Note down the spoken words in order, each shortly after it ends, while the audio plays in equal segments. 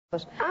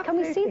But Absolutely. can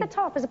we see the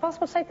top? Is it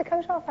possible to take the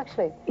coat off,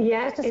 actually?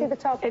 Yeah, just to see the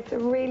top. It's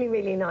really,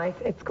 really nice.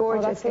 It's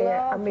gorgeous that's here.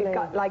 lovely. And we've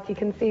got, like, you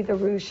can see the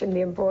ruche and the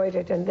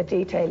embroidered, and the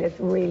detail is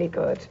really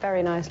good.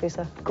 Very nice,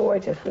 Lisa.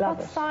 Gorgeous, love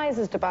What it.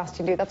 sizes do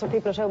Bastien do? That's what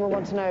people at home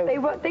want to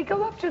know. They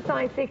go up to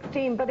size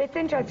 16, but it's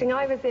interesting.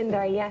 I was in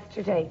there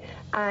yesterday,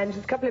 and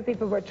a couple of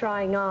people were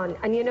trying on,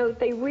 and you know,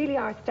 they really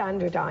are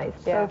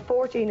standardized. Yeah. So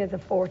 14 is a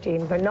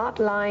 14. They're not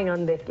lying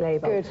on this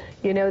label. Good.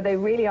 You know, they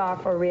really are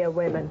for real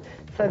women.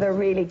 So they're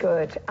really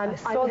good. And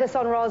I saw this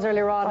on Raws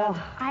earlier on. Oh.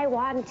 And I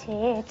want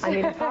it. I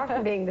mean, apart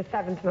from being the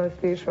 7th most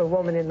beautiful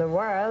woman in the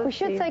world. We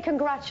should say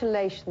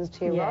congratulations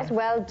to you, Yeah. Ross.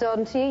 Well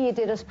done to you. You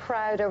did us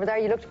proud over there.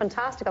 You looked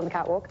fantastic on the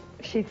catwalk.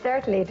 She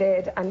certainly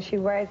did, and she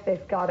wears this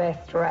goddess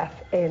dress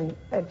in,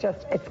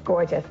 it's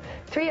gorgeous.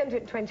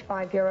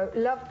 €325.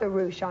 Love the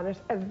ruche on it.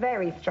 A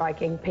very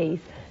striking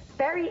piece.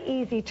 Very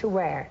easy to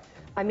wear.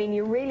 I mean,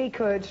 you really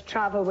could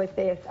travel with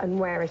this and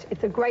wear it.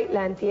 It's a great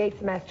length, the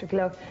asymmetric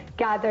look,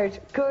 gathered,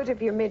 good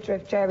if your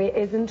midriff area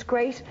isn't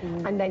great,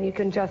 and then you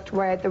can just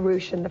wear the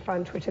ruche in the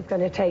front, which is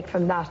going to take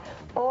from that.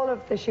 All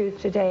of the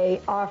shoes today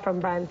are from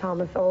Brown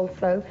Thomas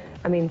also.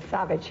 I mean,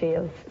 savage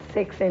heels,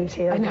 6-inch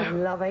heels,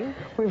 I'm loving.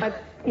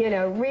 But, you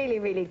know, really,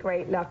 really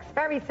great looks.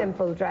 Very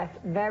simple dress,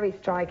 very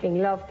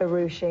striking, love the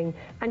ruching,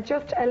 and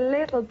just a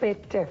little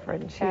bit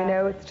different, you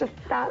know, it's just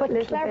that little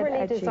bit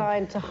cleverly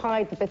designed to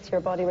hide the bits of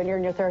your body when you're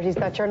in your 30s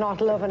that you're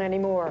not loving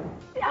anymore.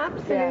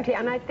 Absolutely,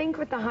 and I think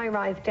with the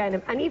high-rise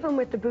denim, and even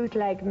with the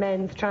bootleg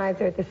men's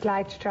trouser, the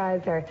slouch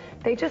trouser,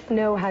 they just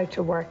know how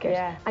to work it.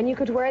 Yeah. And you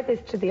could wear this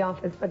to the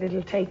office, but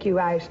it'll take you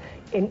out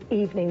in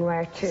evening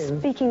wear too.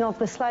 Speaking of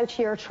the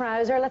slouchier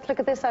trouser, let's look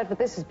at this outfit.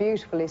 This is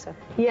beautiful, Lisa.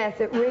 Yes,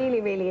 it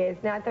really, really is.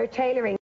 Now, they're tailoring